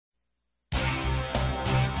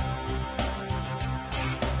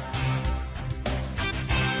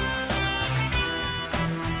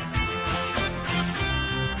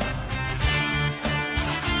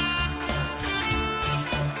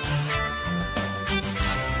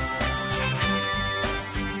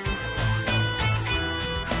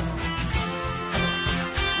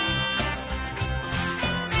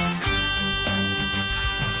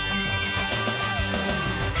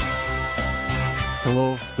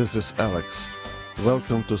Hello, this is Alex.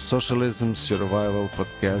 Welcome to Socialism Survival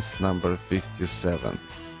Podcast number 57.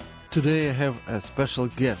 Today I have a special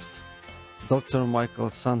guest, Dr. Michael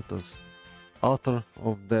Santos, author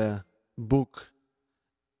of the book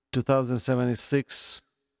 2076,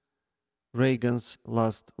 Reagan's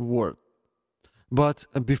Last Word. But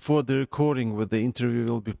before the recording with the interview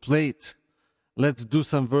will be played, let's do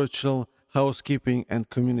some virtual housekeeping and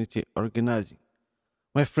community organizing.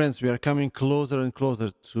 My friends, we are coming closer and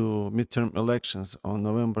closer to midterm elections on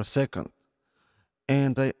November 2nd.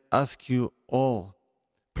 And I ask you all,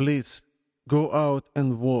 please go out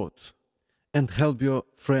and vote and help your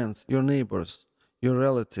friends, your neighbors, your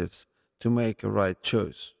relatives to make a right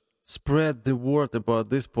choice. Spread the word about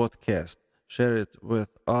this podcast. Share it with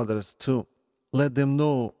others too. Let them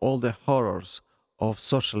know all the horrors of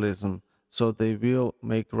socialism so they will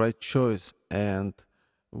make right choice and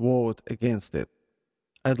vote against it.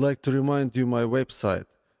 I'd like to remind you my website.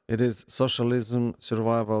 It is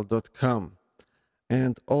socialismsurvival.com.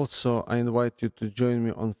 And also I invite you to join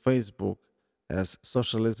me on Facebook as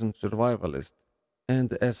Socialism Survivalist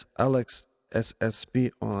and as Alex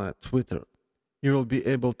SSP on Twitter. You will be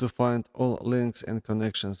able to find all links and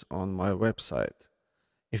connections on my website.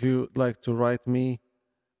 If you would like to write me,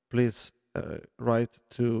 please write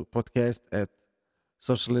to podcast at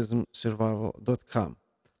socialismsurvival.com.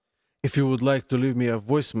 If you would like to leave me a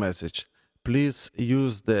voice message, please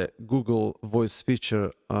use the Google Voice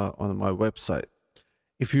feature on my website.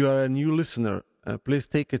 If you are a new listener, please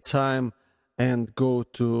take a time and go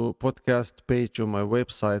to podcast page on my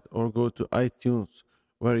website or go to iTunes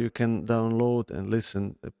where you can download and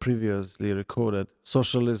listen to previously recorded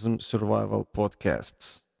Socialism Survival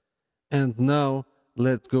podcasts. And now,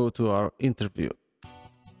 let's go to our interview.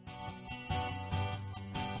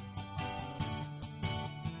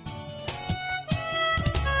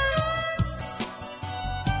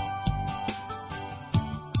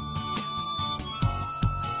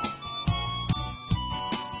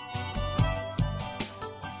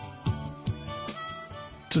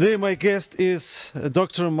 Today my guest is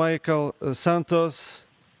Dr. Michael Santos.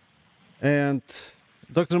 And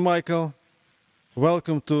Dr. Michael,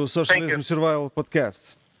 welcome to Socialism Survival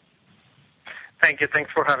Podcast. Thank you.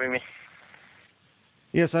 Thanks for having me.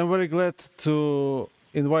 Yes, I'm very glad to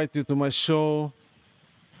invite you to my show.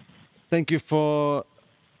 Thank you for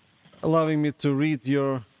allowing me to read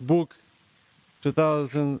your book,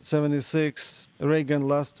 2076, Reagan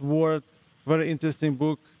Last Word. Very interesting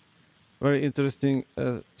book. Very interesting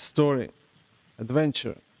story,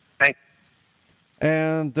 adventure. Thanks.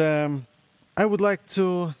 And I would like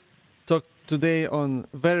to talk today on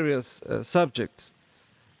various subjects.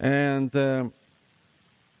 And I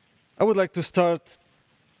would like to start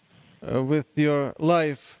with your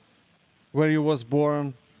life, where you was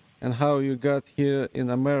born and how you got here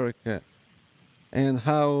in America and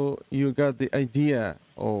how you got the idea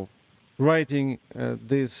of writing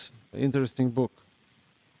this interesting book.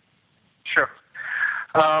 Sure.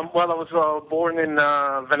 Well, I was born in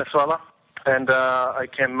Venezuela, and I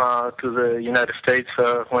came to the United States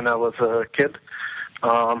when I was a kid.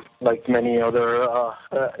 Like many other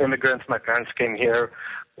immigrants, my parents came here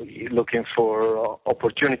looking for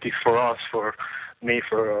opportunities for us, for me,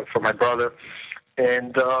 for my brother.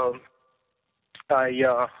 And I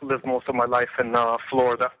lived most of my life in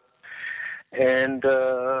Florida. And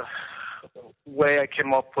way I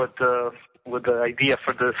came up with the idea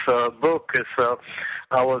for this book is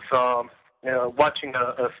I was watching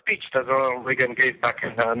a speech that Ronald Reagan gave back in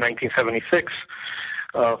 1976,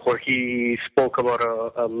 where he spoke about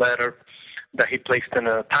a letter that he placed in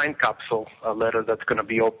a time capsule, a letter that's going to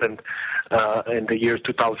be opened in the year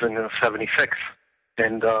 2076,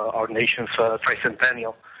 and our nation's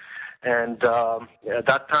tricentennial. And at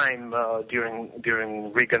that time,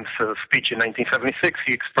 during Reagan's speech in 1976,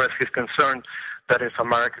 he expressed his concern that if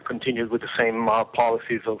America continued with the same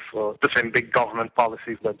policies of the same big government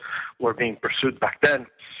policies that were being pursued back then,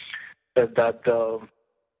 that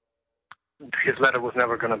his letter was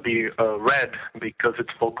never going to be read because it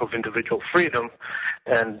spoke of individual freedom,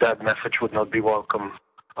 and that message would not be welcome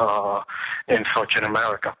in such an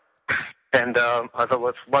America. And as I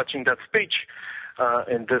was watching that speech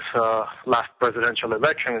in this last presidential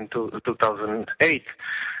election in 2008,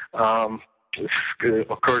 it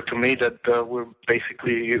occurred to me that we're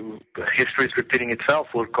basically, history is repeating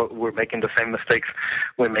itself. We're making the same mistakes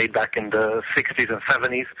we made back in the 60s and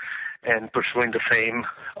 70s and pursuing the same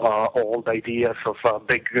old ideas of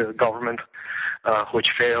big government,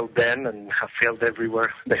 which failed then and have failed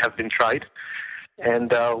everywhere they have been tried.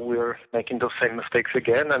 and we're making those same mistakes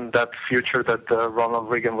again. And that future that Ronald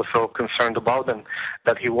Reagan was so concerned about, and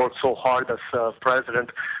that he worked so hard as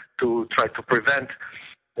president to try to prevent,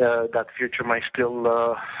 that future might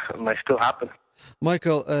still happen.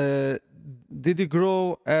 Michael, did you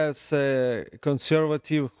grow as a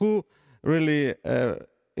conservative? Who really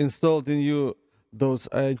installed in you those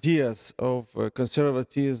ideas of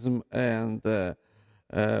conservatism and the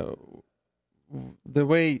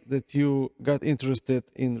way that you got interested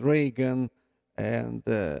in Reagan and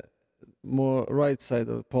more right side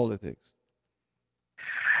of politics?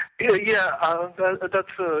 Yeah,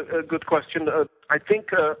 that's a good question. I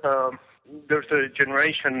think there's a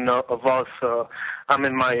generation of us. I'm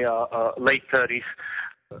in my late 30s.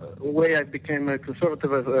 The way I became a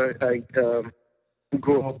conservative as I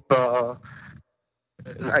grew up,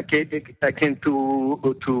 I came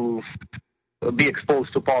to be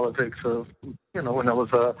exposed to politics. When I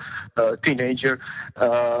was a teenager,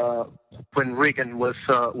 when Reagan was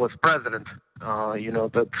president.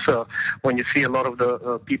 That's when you see a lot of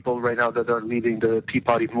the people right now that are leading the Tea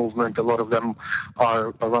Party movement. A lot of them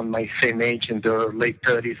are around my same age, in their late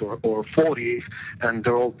 30s or 40s, and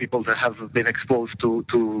they're all people that have been exposed to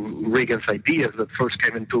Reagan's ideas, that first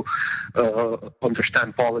came into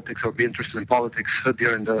understand politics or be interested in politics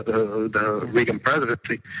during the Reagan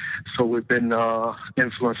presidency. So we've been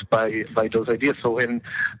influenced by those ideas. So when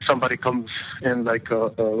somebody comes in, like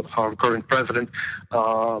our current president,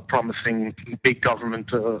 promising big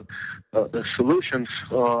government solutions,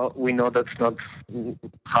 we know that's not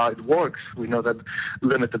how it works. We know that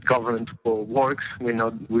limited government works.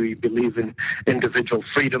 We believe in individual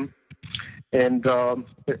freedom. And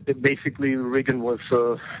basically, Reagan was,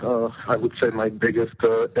 I would say, my biggest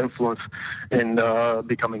influence in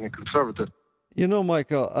becoming a conservative.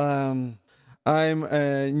 Michael, I'm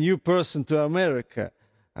a new person to America.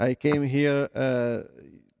 I came here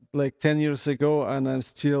like 10 years ago, and I'm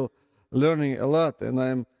still learning a lot. And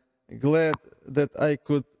I'm glad that I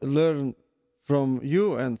could learn from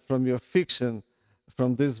you and from your fiction,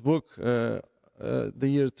 from this book, the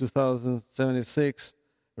year 2076,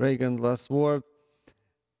 Reagan Last Word.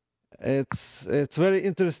 It's very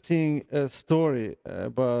interesting story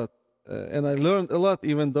about, and I learned a lot,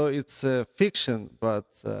 even though it's fiction, but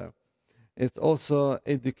it's also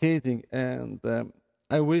educating. And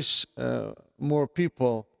I wish more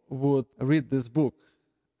people would read this book.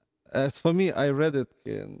 As for me, I read it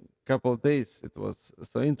in a couple of days. It was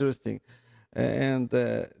so interesting, and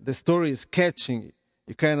the story is catching.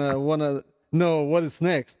 You kind of want to know what is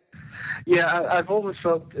next. Yeah, I've always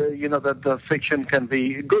felt, that the fiction can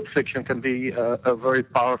be, good fiction can be a very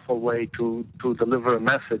powerful way to deliver a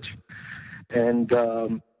message. And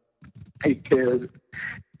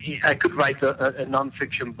I could write a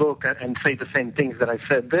nonfiction book and say the same things that I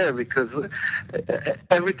said there, because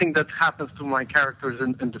everything that happens to my characters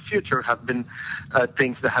in the future have been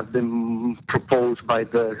things that have been proposed by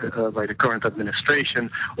the current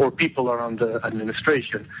administration or people around the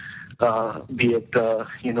administration. Be it,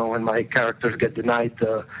 when my characters get denied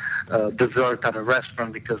dessert at a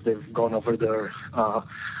restaurant because they've gone over their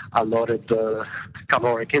allotted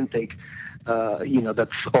caloric intake.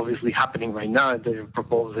 That's obviously happening right now. They're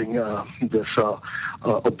proposing this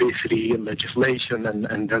obesity legislation,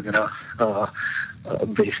 and they're going to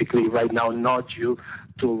basically right now nudge you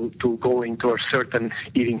to go into a certain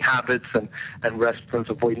eating habits and restaurants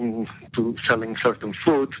avoiding to selling certain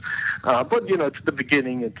foods. But it's the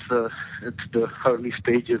beginning. It's the early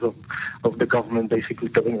stages of the government basically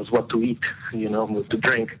telling us what to eat, what to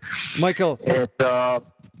drink. Michael. And,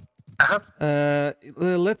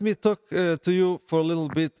 let me talk to you for a little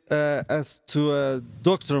bit as to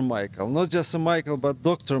Dr. Michael, not just a Michael, but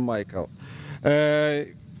Dr. Michael.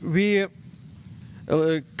 We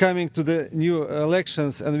coming to the new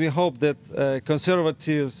elections, and we hope that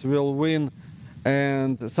conservatives will win,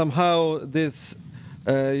 and somehow this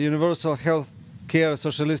universal health care,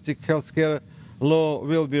 socialistic health care law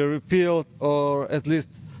will be repealed or at least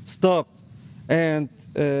stopped. And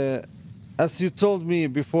as you told me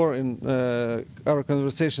before in our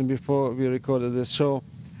conversation before we recorded this show,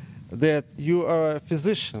 that you are a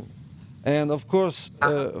physician, and of course,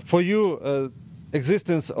 for you,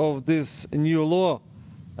 existence of this new law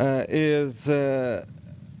is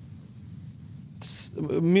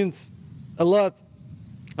means a lot.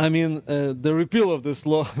 I mean, the repeal of this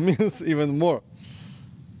law means even more.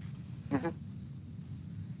 Mm-hmm.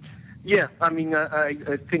 Yeah, I mean,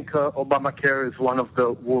 I think Obamacare is one of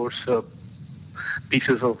the worst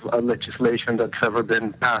pieces of legislation that's ever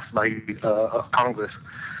been passed by Congress.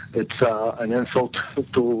 It's an insult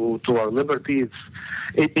to our liberty.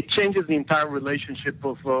 It changes the entire relationship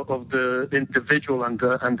of the individual and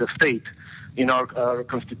the state. In our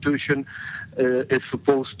Constitution is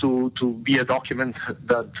supposed to be a document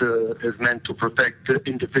that is meant to protect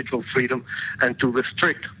individual freedom and to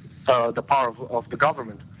restrict the power of the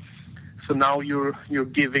government. So now you're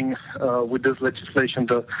giving with this legislation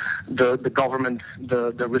the government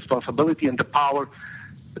the responsibility and the power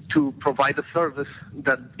to provide a service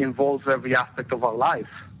that involves every aspect of our life.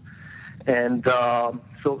 And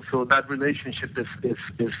so that relationship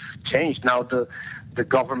is changed. Now the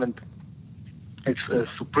government it's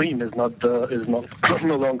supreme, is not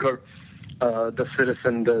no longer the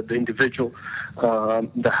citizen, the individual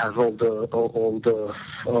that has all the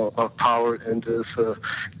power in this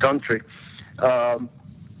country.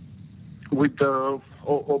 With the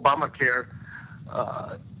Obamacare,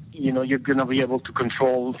 you're going to be able to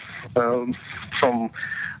control from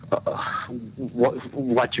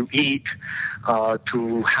what you eat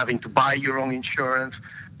to having to buy your own insurance,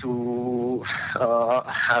 to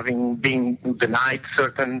being denied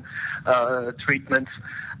certain treatments.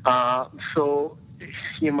 So,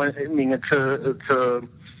 it's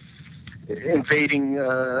invading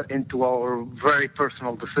into our very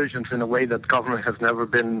personal decisions in a way that government has never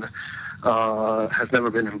been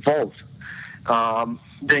involved.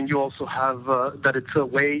 Then you also have that it's a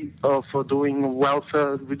way of doing wealth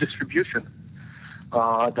redistribution.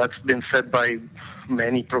 That's been said by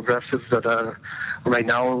many progressives that are right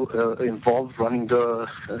now involved running the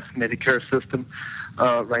Medicare system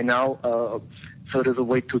right now. So it is a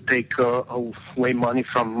way to take away money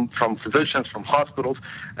from physicians, from hospitals,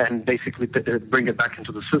 and basically bring it back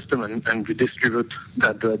into the system and redistribute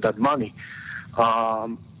that money.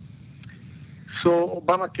 So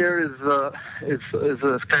Obamacare is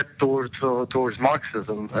a step towards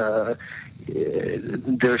Marxism.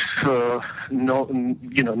 There's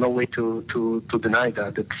no way to deny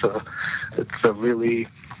that. It's a really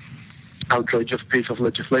outrageous piece of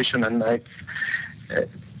legislation, and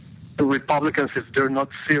the Republicans, if they're not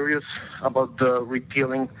serious about the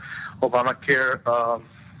repealing Obamacare,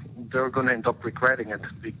 they're going to end up regretting it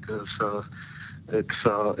because it's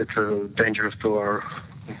dangerous to our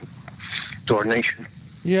nation.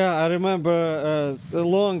 Yeah, I remember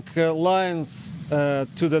long lines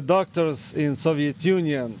to the doctors in Soviet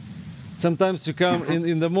Union. Sometimes you come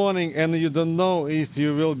in the morning and you don't know if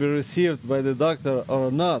you will be received by the doctor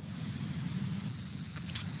or not.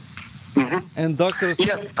 And doctors...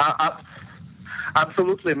 Yes,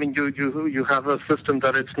 absolutely. I mean, you have a system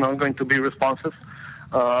that it's not going to be responsive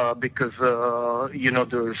because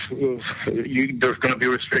there's going to be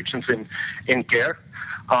restrictions in care.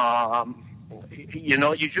 You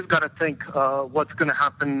just got to think what's going to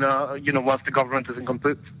happen, once the government is in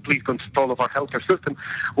complete control of our healthcare system.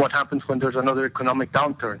 What happens when there's another economic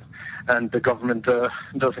downturn and the government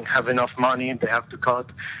doesn't have enough money and they have to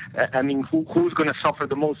cut? I mean, who's going to suffer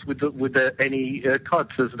the most with any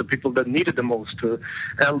cuts? Is the people that need it the most,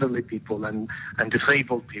 elderly people and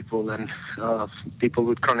disabled people and people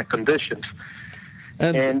with chronic conditions.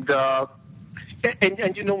 And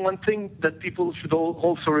one thing that people should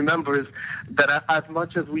also remember is that as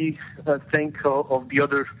much as we think of the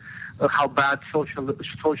other, how bad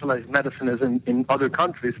socialized medicine is in other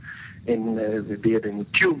countries, be it in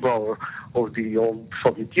Cuba or the old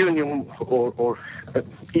Soviet Union or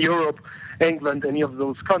Europe, England, any of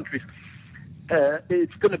those countries,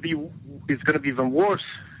 it's going to be even worse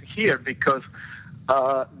here because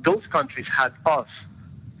those countries had us.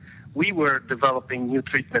 We were developing new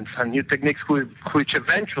treatments and new techniques which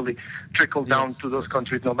eventually trickled down to those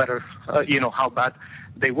countries, no matter how bad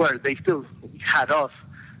they were. They still had us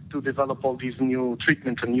to develop all these new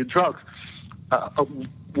treatments and new drugs.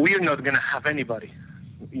 We're not going to have anybody.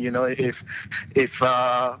 If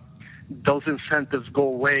those incentives go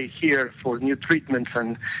away here for new treatments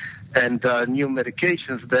and new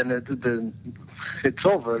medications, then it's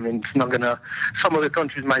over. I mean, it's not going to... Some of the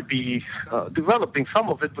countries might be developing some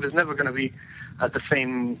of it, but it's never going to be at the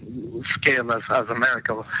same scale as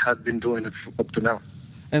America had been doing it up to now.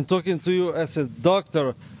 And talking to you as a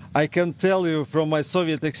doctor, I can tell you from my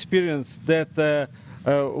Soviet experience that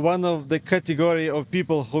one of the category of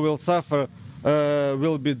people who will suffer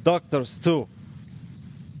will be doctors too.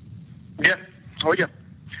 Yeah. Oh, yeah.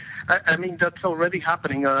 I mean, that's already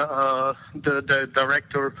happening. The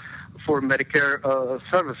director for Medicare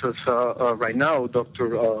services right now,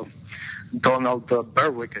 Dr. Donald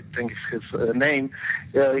Berwick, I think is his name,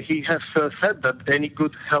 he has said that any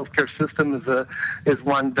good healthcare system is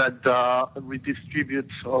one that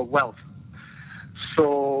redistributes wealth.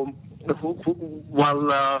 So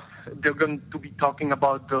while they're going to be talking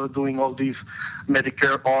about doing all these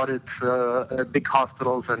Medicare audits, big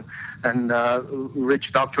hospitals, and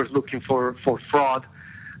rich doctors looking for fraud.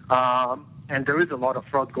 And there is a lot of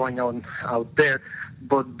fraud going on out there,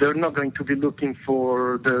 but they're not going to be looking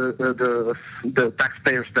for the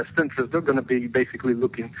taxpayers' best interest. They're going to be basically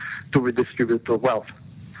looking to redistribute the wealth.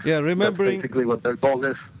 Yeah, remembering That's basically what their goal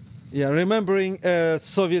is. Yeah, remembering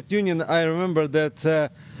Soviet Union, I remember that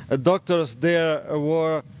doctors there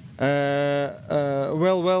were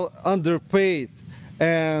well underpaid,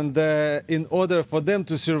 and in order for them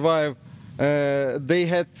to survive, they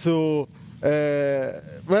had to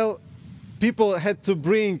people had to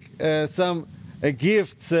bring some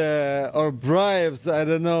gifts or bribes, I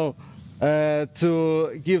don't know,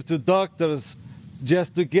 to give to doctors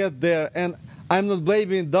just to get there. And I'm not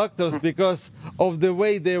blaming doctors because of the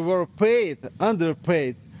way they were paid,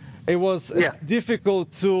 underpaid. It was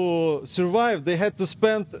difficult to survive. They had to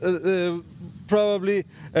spend probably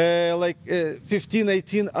 15,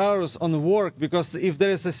 18 hours on work, because if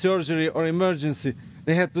there is a surgery or emergency,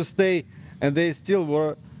 they had to stay, and they still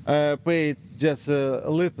were paid just a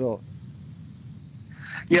little.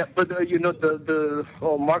 Yeah, but the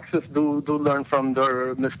Marxists do learn from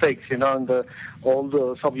their mistakes. In all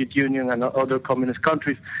the Soviet Union and other communist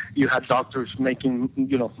countries, you had doctors making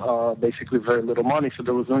basically very little money, so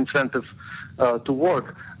there was no incentive to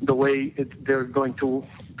work. The way they're going to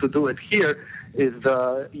do it here is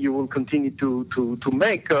you will continue to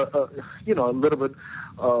make a little bit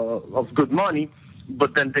of good money,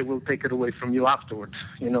 but then they will take it away from you afterwards,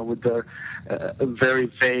 with their very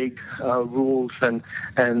vague rules and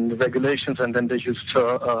regulations, and then they just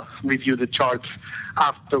review the charts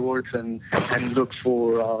afterwards and look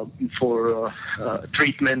for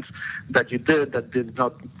treatments that you did that did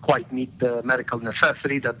not quite meet the medical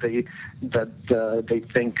necessity that they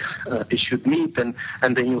think it should meet, and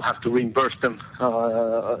then you have to reimburse them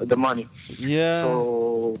the money. Yeah.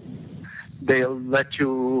 So they'll let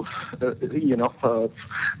you,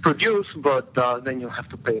 produce, but then you have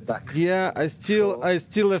to pay it back. Yeah, I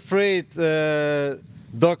still afraid,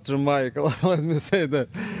 Dr. Michael, let me say that.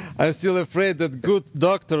 I'm still afraid that good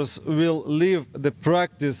doctors will leave the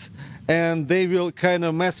practice and they will kind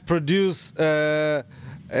of mass produce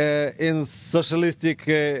in socialistic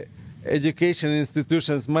education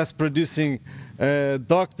institutions, mass producing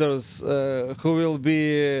doctors who will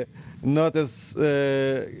be not as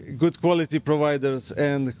good quality providers,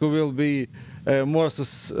 and who will be more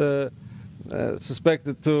susceptible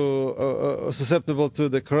to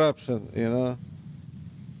the corruption,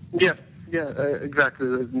 Yeah,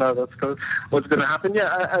 exactly. No, that's what's going to happen.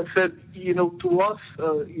 Yeah, I said, to us,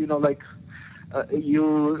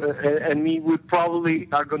 you and me, we probably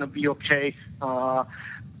are going to be okay.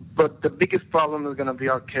 But the biggest problem is going to be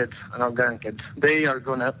our kids and our grandkids. They are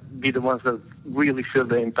going to be the ones that really feel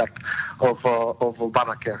the impact of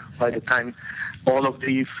Obamacare. By the time all of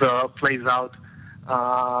these plays out,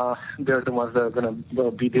 they're the ones that are going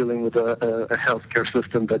to be dealing with a healthcare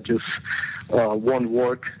system that just won't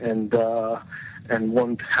work and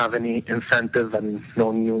won't have any incentive and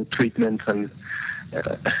no new treatments, and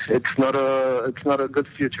it's not a good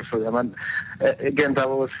future for them. And again,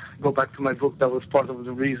 go back to my book. That was part of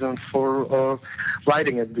the reason for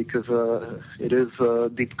writing it, because it is a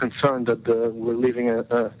deep concern that we're leaving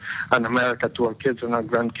an America to our kids and our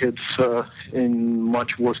grandkids in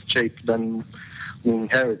much worse shape than we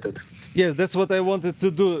inherited. Yes, that's what I wanted to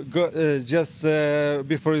do. Just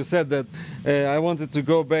before you said that, I wanted to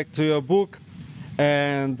go back to your book.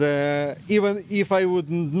 And even if I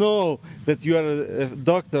wouldn't know that you are a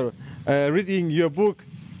doctor, reading your book,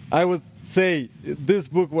 I would say this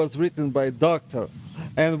book was written by a doctor.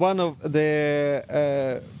 And one of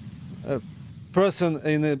the person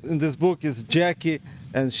in this book is Jackie,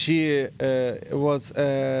 and she was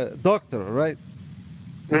a doctor, right?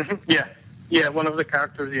 Mm-hmm. Yeah, one of the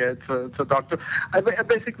characters. Yeah, it's a doctor. I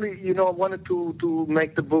basically, wanted to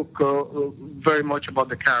make the book very much about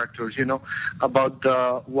the characters. About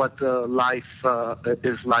what life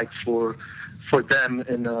is like for them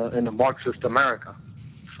in a Marxist America.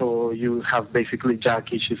 So you have basically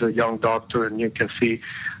Jackie. She's a young doctor, and you can see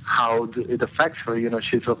how it affects her.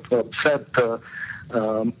 She's upset.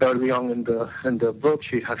 Early on in the book,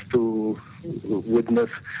 she has to witness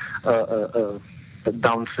a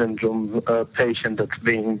Down syndrome patient that's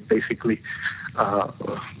being basically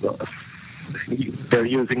they're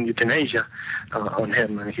using euthanasia on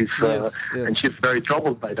him, and he's Yes. and she's very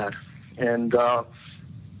troubled by that. And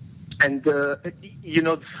it's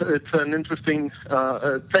an interesting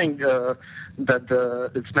thing that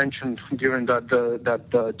it's mentioned during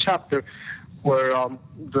that chapter, where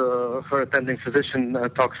her attending physician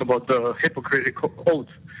talks about the hypocritical oath.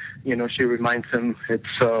 She reminds him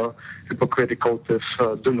it's hypocritical to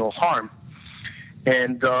do no harm,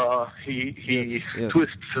 and he Yes.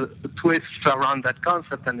 twists around that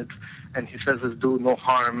concept, and he says it's do no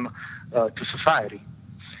harm to society.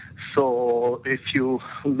 So if you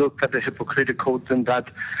look at the hypocritical oath in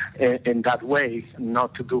that way,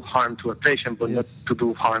 not to do harm to a patient, but not Yes. to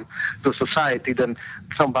do harm to society, then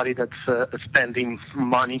somebody that's spending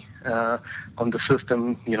money on the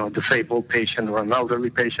system, a disabled patient or an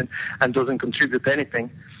elderly patient, and doesn't contribute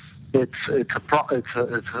anything, it's a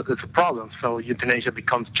problem. So euthanasia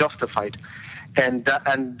becomes justified, and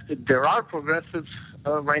there are progressives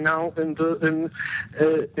right now in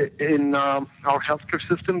our healthcare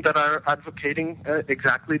system that are advocating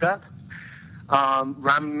exactly that.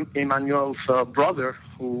 Ram Emanuel's brother,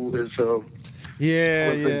 who is Yeah,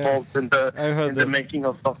 was yeah. involved in I heard the that. making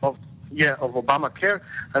of Obamacare,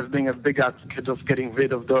 has been a big advocate of getting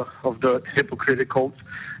rid of the hypocritical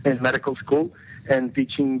in medical school and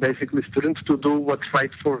teaching basically students to do what's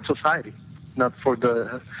right for society, not for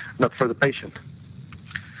the patient.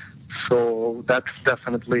 So that's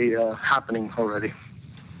definitely happening already.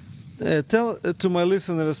 Tell to my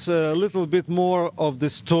listeners a little bit more of the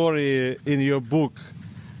story in your book.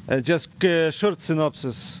 Just short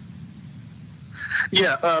synopsis.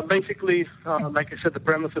 Yeah, basically, like I said, the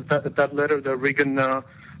premise of that letter that Reagan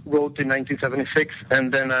wrote in 1976,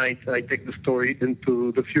 and then I take the story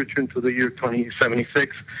into the future, into the year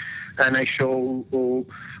 2076, and I show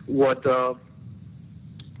what a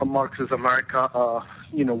Marxist America,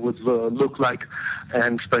 would look like,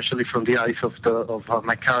 and especially from the eyes of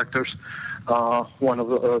my characters. One of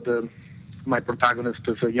my protagonist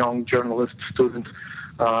is a young journalist student,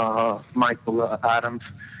 Michael Adams,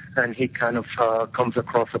 and he kind of comes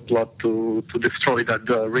across a plot to destroy that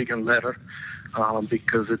Reagan letter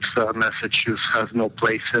because its message has no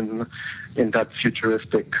place in that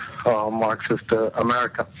futuristic Marxist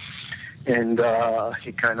America, and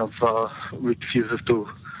he kind of refuses to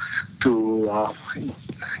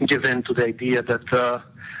give in to the idea that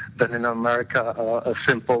in America a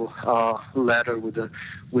simple letter with a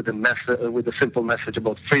simple message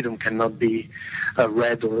about freedom cannot be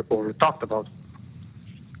read or talked about.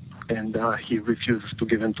 And he refuses to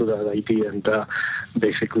give in to that idea, and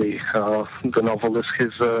basically the novel is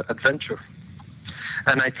his adventure.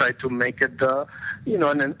 And I try to make it, an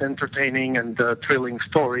entertaining and thrilling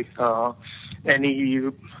story.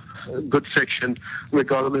 Any good fiction,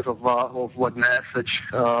 regardless of what message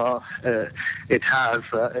it has,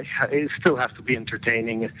 it still has to be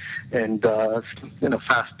entertaining and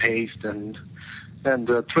fast-paced and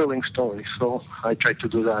thrilling story. So I try to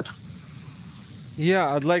do that.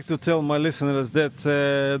 Yeah, I'd like to tell my listeners that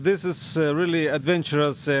this is really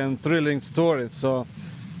adventurous and thrilling story. So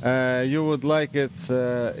you would like it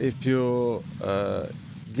if you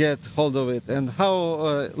get hold of it. And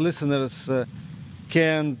how listeners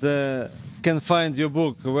can find your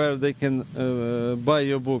book, where they can buy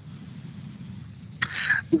your book?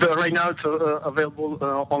 Right now it's available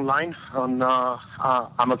online on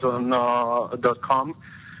Amazon.com,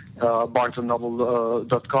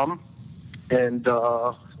 BarnesandNoble.com, and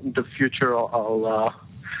in the future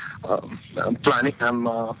I'm planning. I'm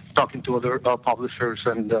talking to other publishers,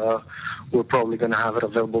 and we're probably going to have it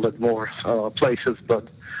available at more places. But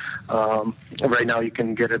right now, you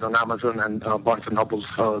can get it on Amazon and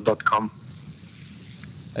BarnesandNoble.com.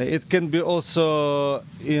 It can be also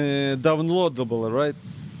downloadable, right?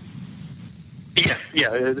 Yeah.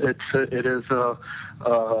 It is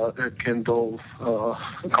Kindle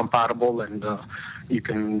compatible, and you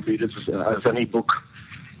can read it as an ebook.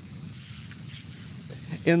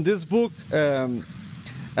 In this book, when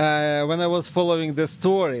I was following the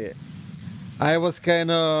story, I was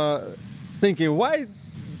kind of thinking, why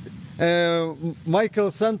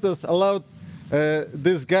Michael Santos allowed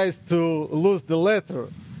these guys to lose the letter?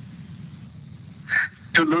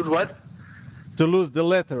 To lose what? To lose the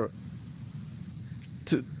letter.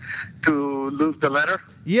 To lose the letter?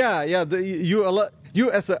 Yeah. You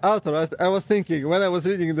as an author, I was thinking, when I was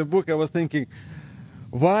reading the book, I was thinking,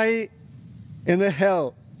 why in the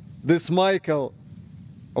hell this Michael,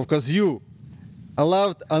 of course you,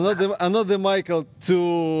 allowed another Michael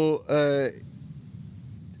to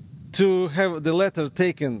have the letter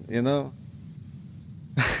taken, Well,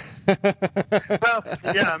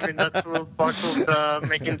 yeah, I mean, that's part of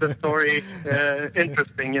making the story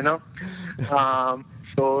interesting,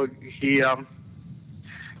 So he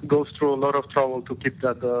goes through a lot of trouble to keep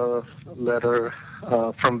that letter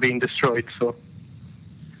from being destroyed. So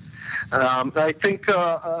I think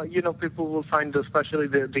people will find, especially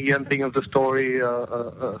the ending of the story,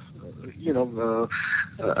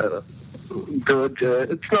 good.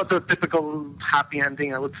 It's not a typical happy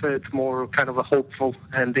ending. I would say it's more kind of a hopeful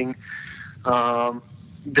ending.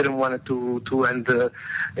 Didn't want it to end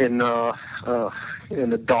in a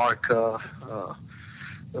dark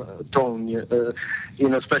tone.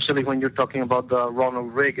 Especially when you're talking about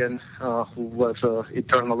Ronald Reagan, who was an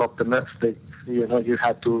eternal optimistic. You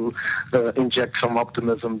had to inject some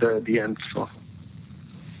optimism there at the end. So.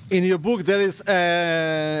 In your book, there is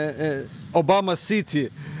Obama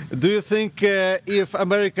City. Do you think if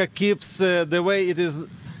America keeps the way it is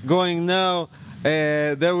going now,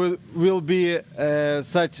 there will be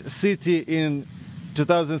such city in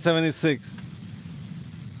 2076?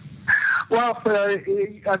 Well,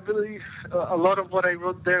 I believe a lot of what I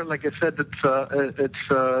wrote there, like I said, it's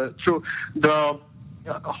true. The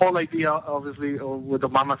whole idea, obviously, with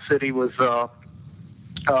Obama City was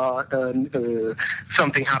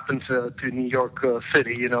something happened to New York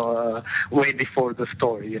City, way before the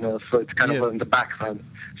story, so it's kind of in the background.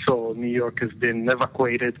 So New York has been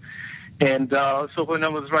evacuated. And so when I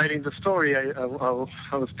was writing the story, I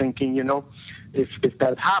was thinking, if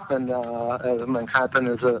that happened, Manhattan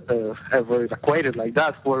is ever evacuated like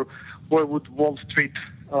that, where would Wall Street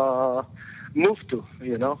move to?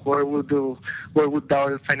 Where would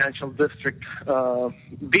our financial district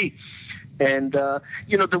be? And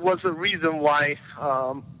there was a reason why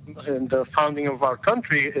in the founding of our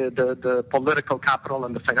country, the political capital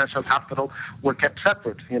and the financial capital were kept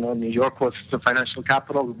separate. New York was the financial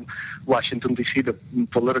capital, Washington D.C. the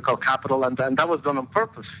political capital, and that was done on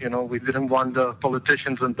purpose. We didn't want the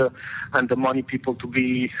politicians and the money people to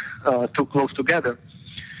be too close together.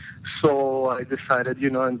 So I decided,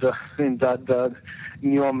 in that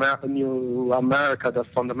new America that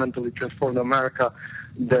fundamentally transformed America,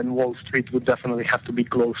 then Wall Street would definitely have to be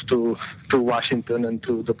close to Washington and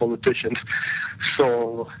to the politicians.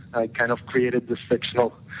 So I kind of created this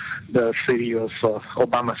the city of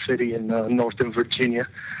Obama City in northern Virginia.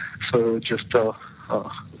 So just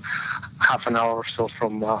half an hour or so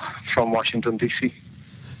from Washington, D.C.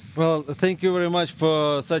 Well, thank you very much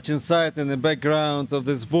for such insight and the background of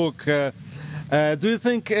this book. Do you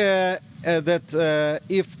think that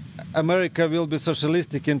if America will be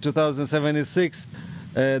socialistic in 2076,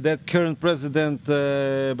 that current President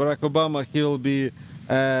Barack Obama, he will be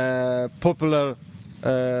a popular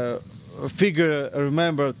figure,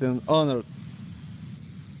 remembered and honored?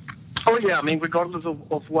 Oh yeah, I mean, regardless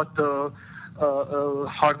of what the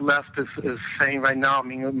hard left is saying right now. I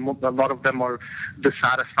mean, a lot of them are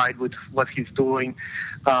dissatisfied with what he's doing,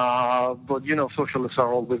 but socialists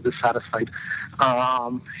are always dissatisfied.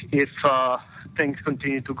 If things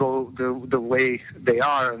continue to go the way they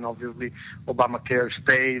are, and obviously Obamacare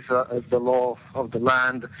stays as the law of the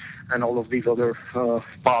land, and all of these other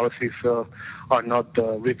policies are not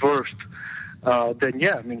reversed, then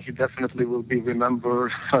yeah, I mean, he definitely will be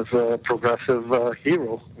remembered as a progressive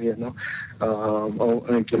hero,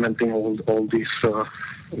 implementing all these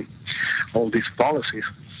policies.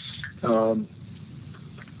 I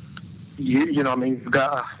mean,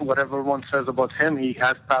 whatever one says about him, he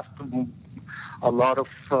has passed a lot of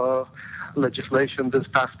legislation this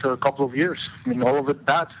past couple of years. I mean, all of it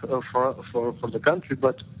bad for the country,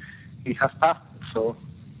 but he has passed it, so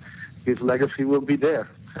his legacy will be there.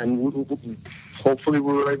 And hopefully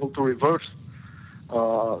we were able to reverse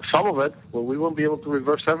some of it, but we won't be able to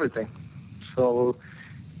reverse everything. So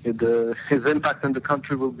his impact in the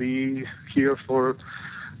country will be here for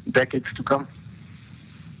decades to come.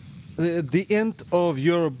 The end of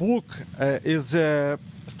your book is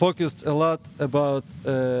focused a lot about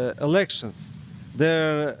elections.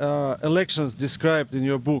 There are elections described in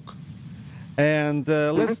your book. And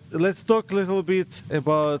let's talk a little bit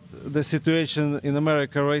about the situation in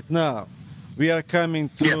America right now. We are coming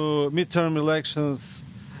to midterm elections,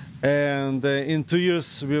 and in 2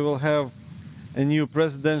 years we will have a new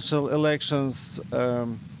presidential elections.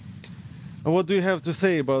 What do you have to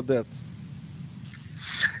say about that?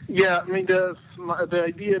 Yeah, I mean, the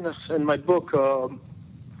idea in my book, was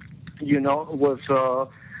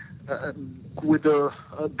with the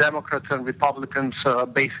Democrats and Republicans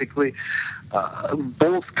basically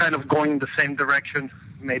both kind of going in the same direction,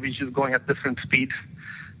 maybe just going at different speeds.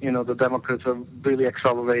 The Democrats are really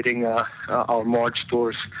accelerating our march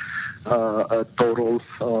towards a total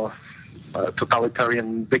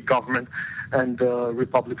totalitarian big government, and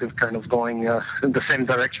Republicans kind of going in the same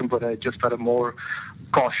direction, but just at a more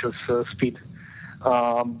cautious speed.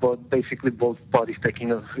 But basically both parties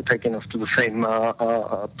taking us to the same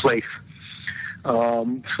place.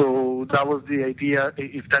 So that was the idea.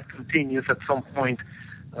 If that continues at some point,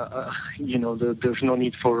 there's no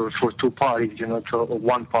need for two parties. It's a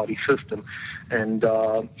one-party system, and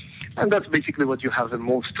that's basically what you have in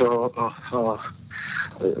most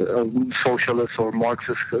socialist or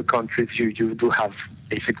Marxist countries. You do have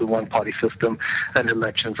basically one-party system, and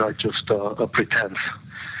elections are just a pretense.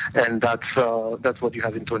 And that's what you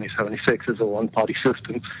have in 2076 is a one-party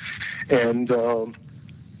system, and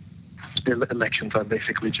elections are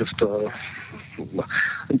basically just a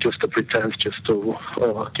pretense, just to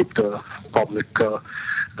keep the public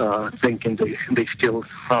thinking they still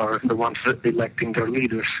are the ones electing their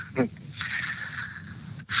leaders.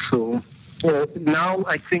 So now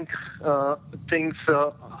I think things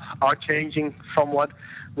are changing somewhat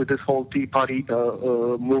with this whole Tea Party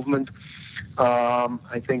movement.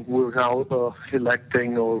 I think we're now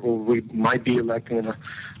electing, or we might be electing in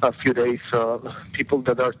a few days, people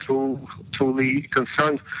that are truly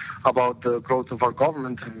concerned about the growth of our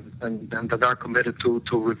government and that are committed to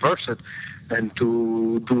reverse it and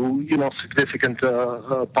to do significant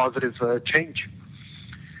positive change.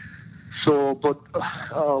 So, but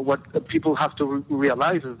what people have to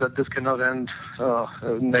realize is that this cannot end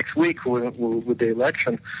next week with the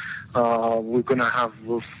election. We're going to have,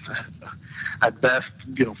 at best,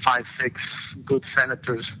 5, 6 good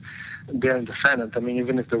senators there in the Senate. I mean,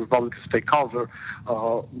 even if the Republicans take cover,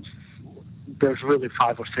 there's really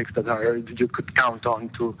 5 or 6 that you could count on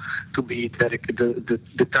to be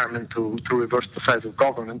determined to reverse the size of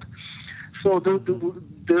government. So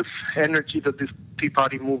this energy that this Tea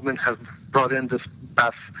Party movement has brought in this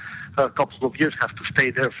past couple of years has to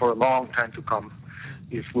stay there for a long time to come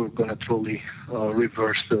if we're going to truly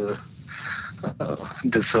reverse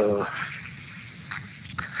this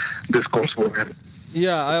course we're in.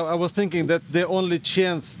 Yeah, I was thinking that the only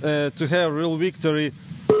chance to have real victory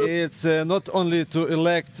is not only to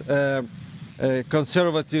elect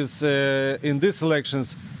conservatives in these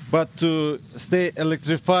elections, but to stay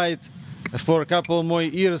electrified for a couple more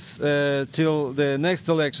years till the next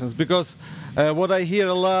elections. Because what I hear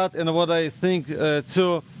a lot and what I think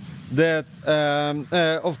too, that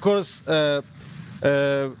of course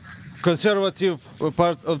conservative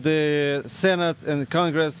part of the Senate and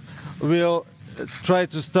Congress will try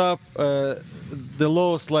to stop the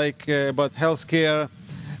laws like about healthcare,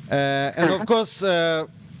 and of course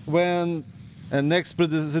when next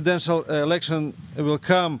presidential election will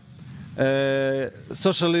come,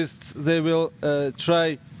 socialists, they will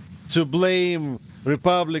try to blame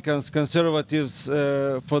Republicans, conservatives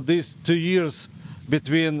for these 2 years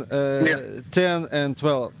between 10 and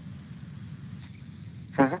 12.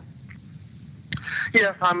 Mm-hmm.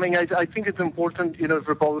 Yeah, I mean, I think it's important, if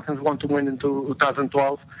Republicans want to win in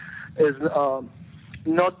 2012, is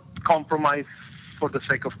not compromise for the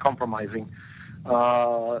sake of compromising. In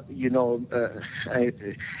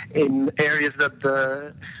areas that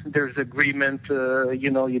there's agreement,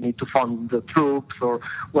 you need to fund the troops or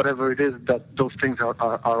whatever it is, that those things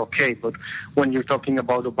are okay. But when you're talking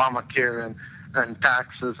about Obamacare and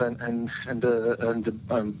taxes and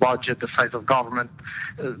the budget, the size of government,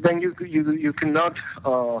 then you cannot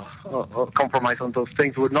compromise on those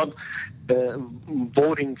things. We're not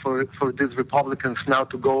voting for these Republicans now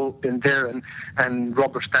to go in there and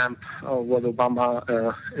rubber stamp what Obama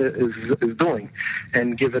is doing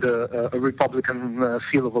and give it a Republican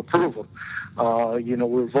seal of approval.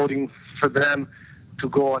 We're voting for them to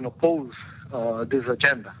go and oppose this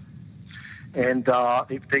agenda. And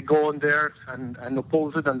if they go in there and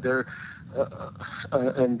oppose it, and they're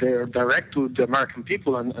direct to the American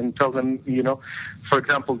people and tell them, for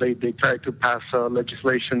example, they try to pass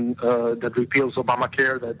legislation that repeals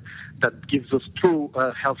Obamacare, that gives us true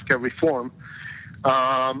healthcare reform,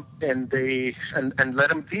 and let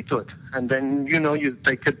them veto it, and then you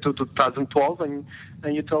take it to 2012 and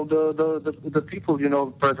you tell the people,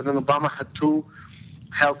 President Obama had 2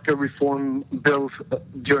 healthcare reform bills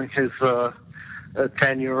during his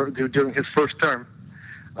tenure, during his first term.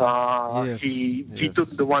 He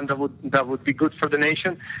vetoed the one that would be good for the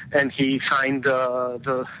nation, and he signed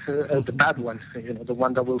the bad one, the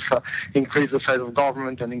one that will increase the size of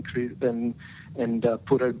government and increase and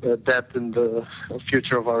put a debt in the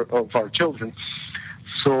future of our children.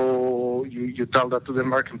 So you tell that to the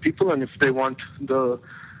American people, and if they want the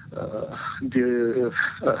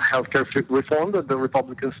healthcare reform that the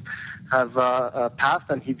Republicans have passed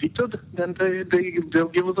and he vetoed, then they'll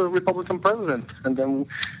give us a Republican president, and then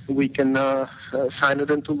we can sign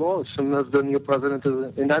it into law as soon as the new president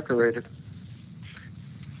is inaugurated.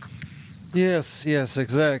 Yes,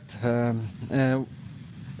 exact. In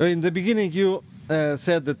the beginning, you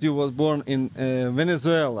said that you was born in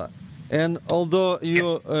Venezuela, And although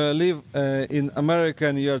you live in America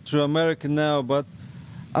and you are true American now, but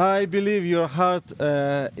I believe your heart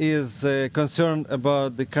is concerned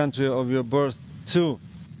about the country of your birth too.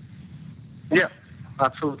 Yeah,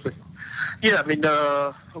 absolutely. Yeah, I mean,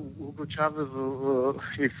 Hugo Chavez,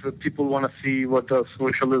 if people want to see what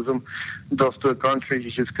socialism does to a country,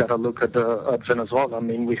 you just got to look at Venezuela. I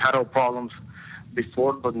mean, we had our problems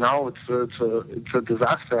before, but now it's a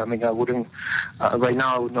disaster. I mean, I wouldn't, right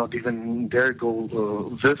now, I would not even dare go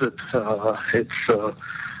visit. It's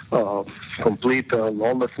complete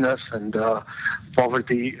lawlessness, and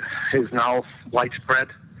poverty is now widespread.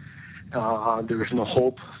 There is no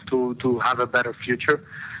hope to have a better future.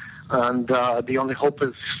 And the only hope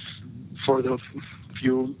is for the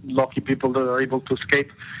few lucky people that are able to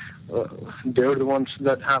escape. They're the ones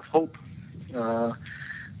that have hope.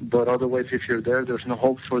 But otherwise, if you're there, there's no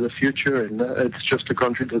hope for the future. And it's just a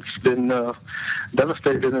country that's been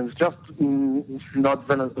devastated. And it's just not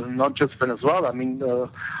just Venezuela. I mean,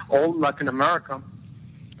 all Latin America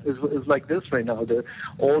is like this right now.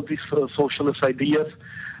 All these socialist ideas,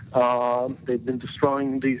 they've been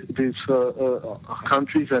destroying these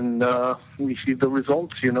countries, and we see the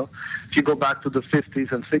results. You know, if you go back to the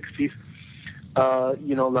 50s and 60s,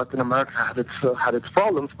 you know, Latin America had its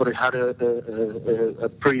problems, but it had a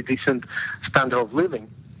pretty decent standard of living.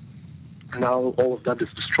 Now all of that is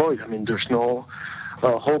destroyed. I mean, there's no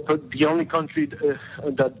hope. The only country that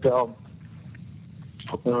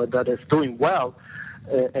is doing well,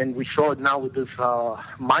 and we saw it now with this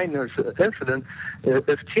miners incident,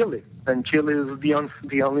 is Chile. And Chile is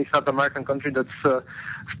the only South American country that's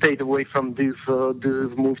stayed away from this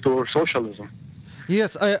move towards socialism.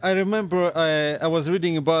 Yes, I remember I was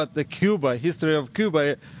reading about the Cuba, history of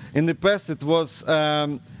Cuba. In the past, it was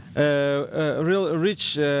a real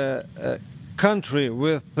rich country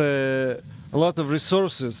with a lot of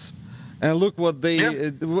resources. And look what they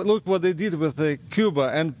did with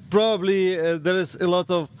Cuba, and probably there is a lot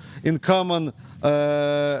of in common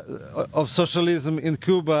of socialism in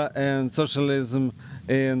Cuba and socialism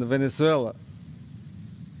in Venezuela.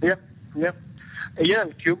 Yeah, yeah. Yeah,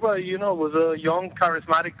 in Cuba, you know, was a young,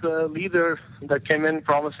 charismatic leader that came in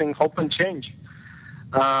promising hope and change.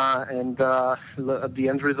 And the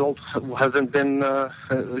end result hasn't been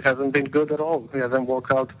good at all. It hasn't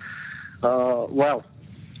worked out well.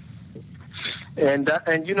 And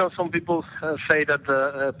you know, some people say that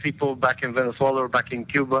the people back in Venezuela or back in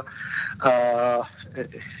Cuba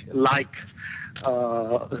like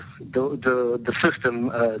the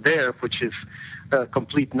system there, which is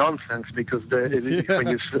complete nonsense, because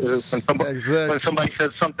when somebody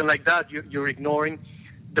says something like that, you're ignoring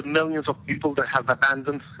the millions of people that have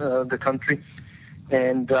abandoned the country,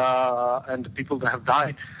 and the people that have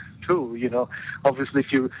died too. You know, obviously,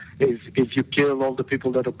 if you kill all the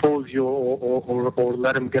people that oppose you, or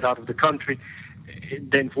let them get out of the country,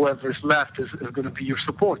 then whoever's left is going to be your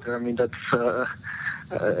supporter. I mean, that's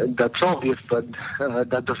obvious, but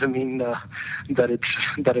that doesn't mean that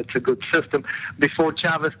it's a good system. Before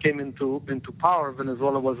Chavez came into power,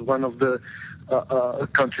 Venezuela was one of the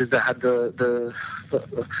countries that had the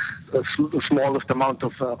smallest amount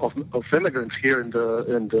of immigrants here in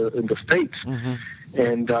the States. Mm-hmm.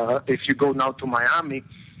 And if you go now to Miami,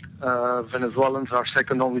 Venezuelans are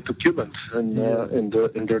second only to Cubans in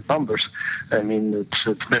their numbers. I mean,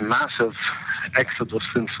 it's been massive exodus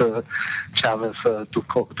since Chavez took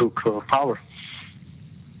power.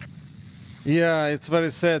 Yeah, it's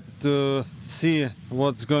very sad to see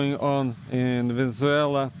what's going on in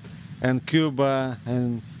Venezuela and Cuba.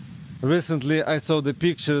 And recently I saw the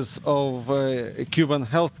pictures of Cuban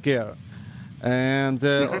healthcare. And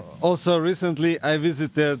also recently I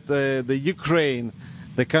visited the Ukraine,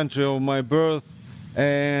 the country of my birth,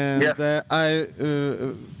 and I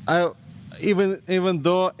even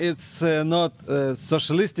though it's not a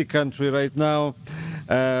socialistic country right now,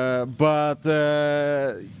 but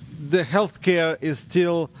the healthcare is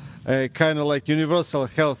still kind of like universal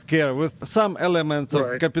healthcare with some elements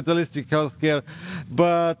of capitalistic healthcare,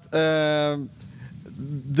 but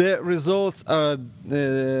the results are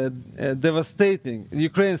devastating.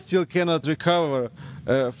 Ukraine still cannot recover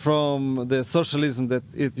from the socialism that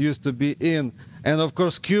it used to be in, and of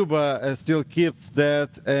course Cuba still keeps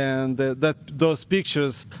that, and those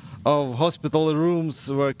pictures of hospital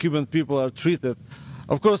rooms where Cuban people are treated,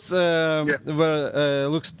 of course,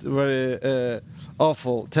 looks very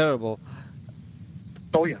awful, terrible.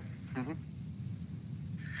 Oh yeah,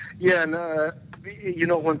 yeah, and you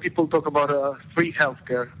know, when people talk about free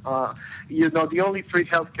healthcare, you know, the only free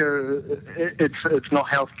healthcare, it's not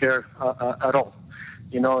healthcare at all.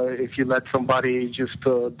 If you let somebody just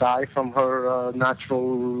die from her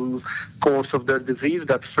natural course of their disease,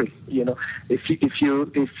 that's free. If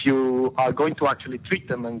you are going to actually treat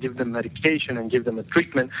them and give them medication and give them a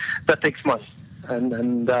treatment, that takes money.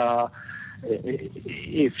 And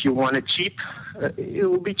if you want it cheap, it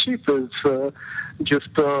will be cheap. It's just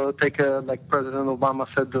take like President Obama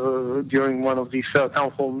said during one of these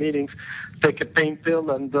town hall meetings, take a pain pill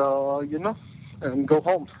and and go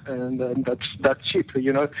home, and that's cheap.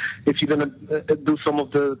 If you're gonna do some of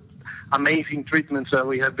the amazing treatments that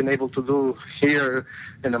we have been able to do here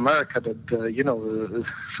in America, that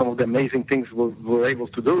some of the amazing things we're able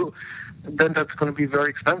to do, then that's going to be very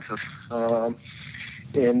expensive.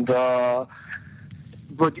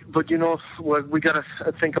 But what we gotta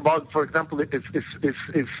think about, for example, if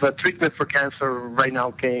treatment for cancer right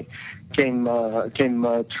now came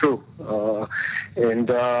true, and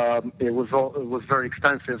it was very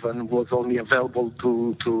expensive and was only available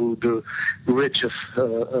to the richest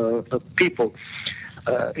people.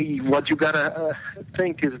 What you gotta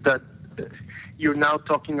think is that you're now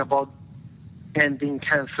talking about ending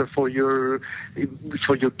cancer for your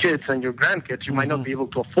kids and your grandkids. You might not be able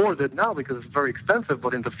to afford it now because it's very expensive,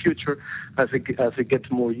 but in the future, as it gets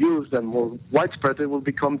more used and more widespread, it will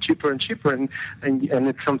become cheaper and cheaper, and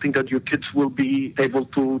it's something that your kids will be able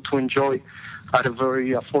to enjoy at a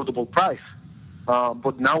very affordable price.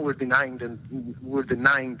 But now we're denying them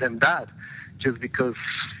that, just because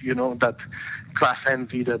that class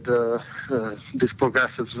envy that these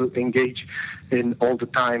progressives engage in all the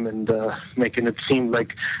time, and making it seem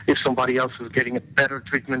like if somebody else is getting a better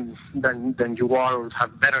treatment than you are, or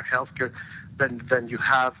have better healthcare than you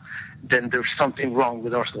have, then there's something wrong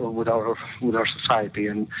with our society,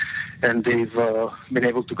 and they've been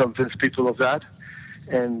able to convince people of that.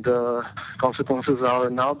 And consequences are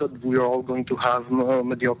now that we are all going to have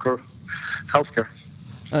mediocre healthcare.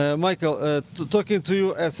 Michael, talking to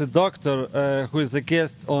you as a doctor who is a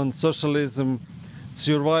guest on Socialism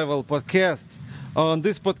Survival podcast. On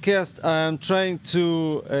this podcast, I am trying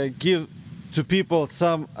to give to people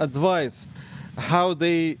some advice, what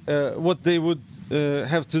they would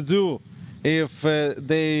have to do if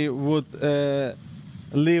they would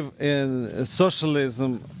live in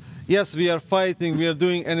socialism. Yes, we are fighting, we are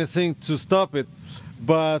doing anything to stop it,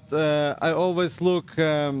 but I always look,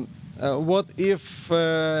 what if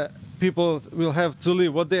people will have to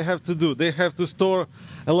live, what they have to do? They have to store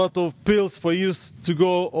a lot of pills for years to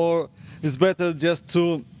go, or it's better just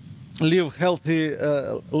to live healthy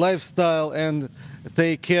lifestyle and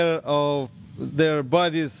take care of their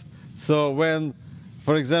bodies, so when,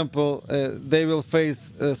 for example, they will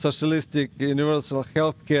face socialistic universal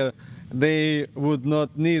healthcare, they would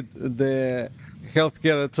not need the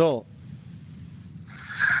healthcare at all.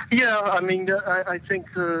 Yeah, I mean, I think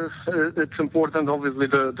it's important, obviously,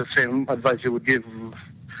 the same advice you would give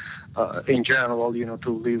in general,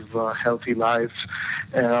 to live healthy lives.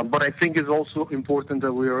 But I think it's also important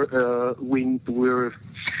that we're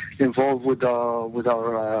involved with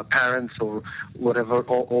our parents or whatever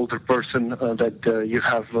older person that you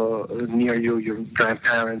have near you, your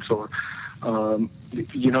grandparents, or that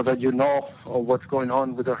what's going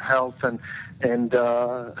on with their health and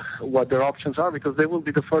what their options are, because they will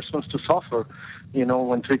be the first ones to suffer.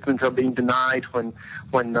 When treatments are being denied, when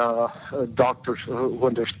there's doctor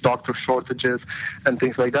shortages and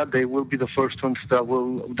things like that, they will be the first ones that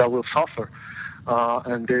will suffer.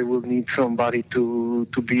 And they will need somebody to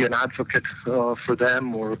be an advocate for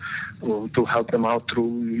them, or to help them out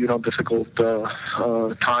through difficult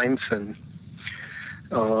times, and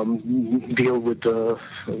deal with the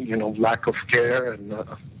lack of care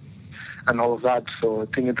and all of that. So I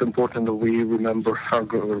think it's important that we remember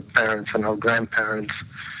our parents and our grandparents,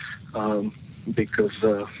 because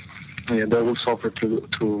they will suffer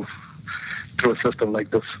through a system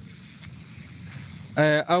like this.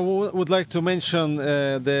 I would like to mention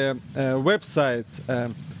the website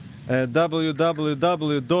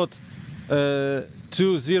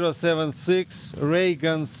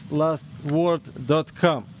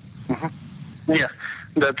www.2076reaganslastword.com. Yeah,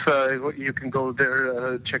 that's you can go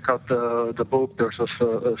there, check out the book. There's a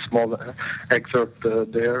small excerpt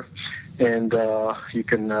there, and you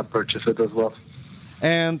can purchase it as well.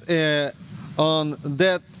 And on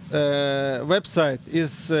that website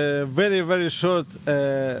is very, very short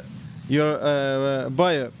your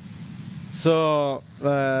bio. So,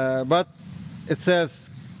 but it says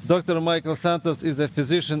Dr. Michael Santos is a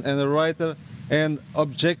physician and a writer and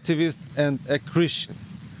objectivist and a Christian.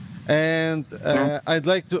 And I'd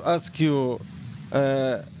like to ask you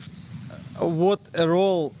what a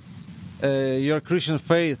role your Christian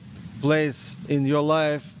faith plays in your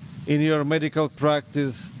life, in your medical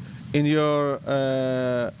practice, in your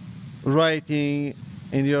writing,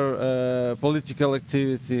 in your political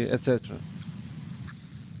activity, etc.?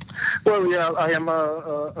 Well, yeah, I am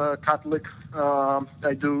a Catholic.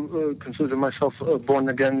 I do consider myself a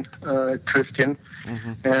born-again Christian,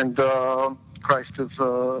 and Christ is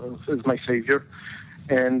my savior.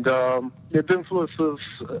 And it influences,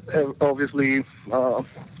 obviously,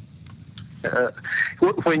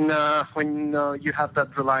 when you have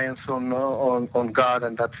that reliance on God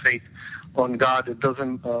and that faith on God. It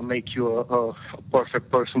doesn't make you a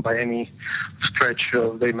perfect person by any stretch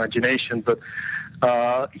of the imagination, but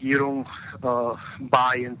you don't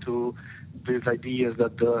buy into these ideas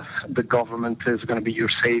that the government is going to be your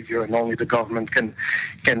savior and only the government can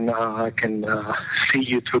see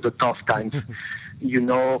you through the tough times. You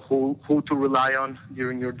know who to rely on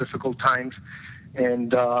during your difficult times,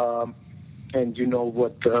 and you know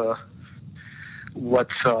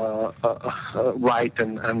what's right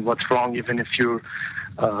and what's wrong, even if you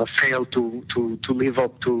fail to live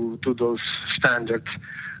up to those standards.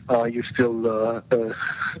 You still know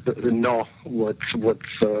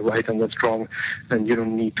what's right and what's wrong, and you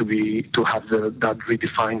don't need to have that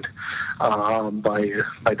redefined by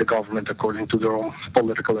the government according to their own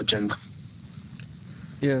political agenda.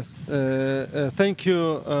 Yes. Thank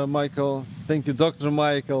you, Michael. Thank you, Dr.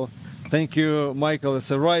 Michael. Thank you, Michael,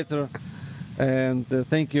 as a writer. And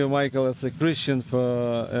thank you, Michael, as a Christian,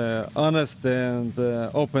 for honest and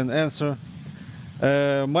open answer.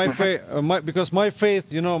 Because my faith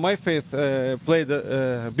played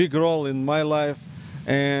a big role in my life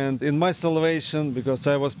and in my salvation, because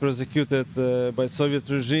I was persecuted by Soviet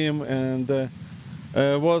regime and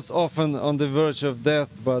was often on the verge of death.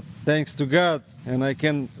 But thanks to God, and I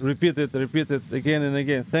can repeat it again and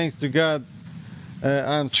again. Thanks to God,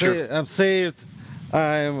 I'm saved.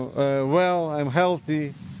 I'm well. I'm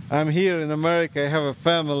healthy. I'm here in America. I have a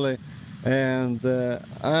family, and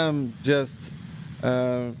I'm just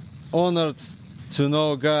honored to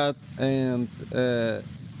know God and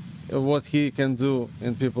what He can do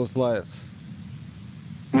in people's lives.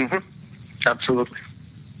 Absolutely.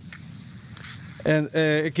 And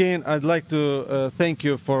again, I'd like to thank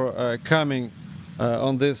you for coming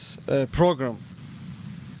on this program.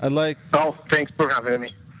 Thanks for having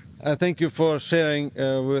me. Thank you for sharing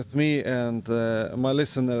with me and my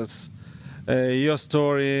listeners your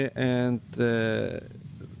story and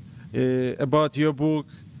about your book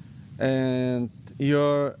and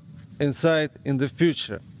your insight in the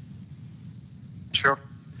future. Sure.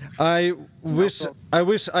 I wish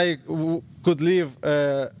I could live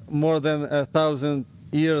more than 1,000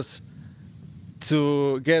 years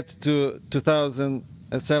to get to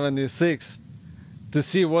 2076 to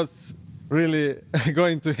see what's really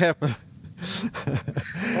going to happen.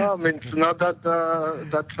 Well, I mean, it's not that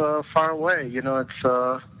far away. You know, it's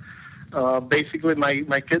basically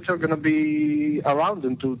my kids are going to be around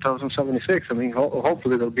in 2076. I mean,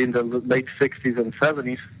 hopefully they'll be in the late 60s and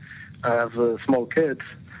 70s. I have small kids,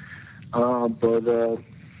 but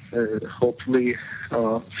hopefully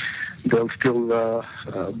they'll still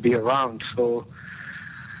be around. So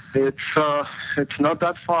it's not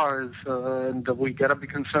that far, and we gotta be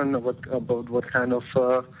concerned about what kind of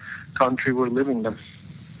country we're living in.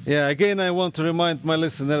 Yeah. Again, I want to remind my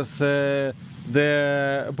listeners the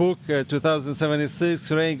book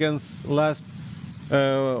 2076, Reagan's Last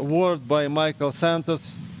Word by Michael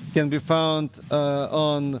Santos can be found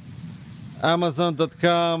on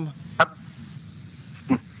Amazon.com.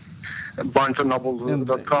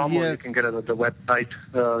 BarnesandNoble.com, yes. Or you can get it at the website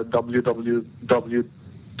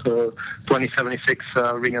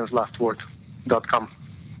www.2076reganslastword.com.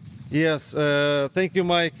 Yes, thank you,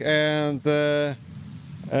 Mike, and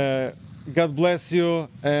God bless you,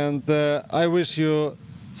 and I wish you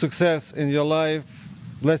success in your life,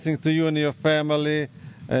 blessing to you and your family,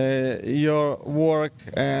 your work,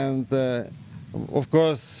 and of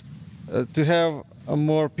course to have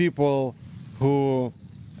more people who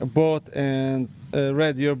bought and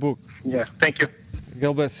read your book. Yeah, thank you.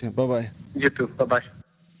 God bless you. Bye-bye. You too. Bye-bye.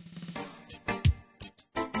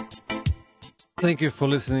 Thank you for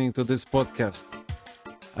listening to this podcast.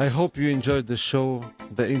 I hope you enjoyed the show,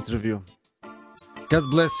 the interview. God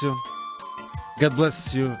bless you. God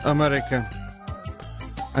bless you, America.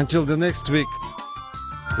 Until the next week,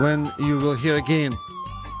 when you will hear again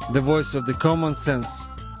the voice of the common sense,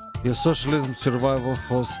 your Socialism Survival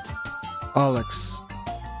host, Alex.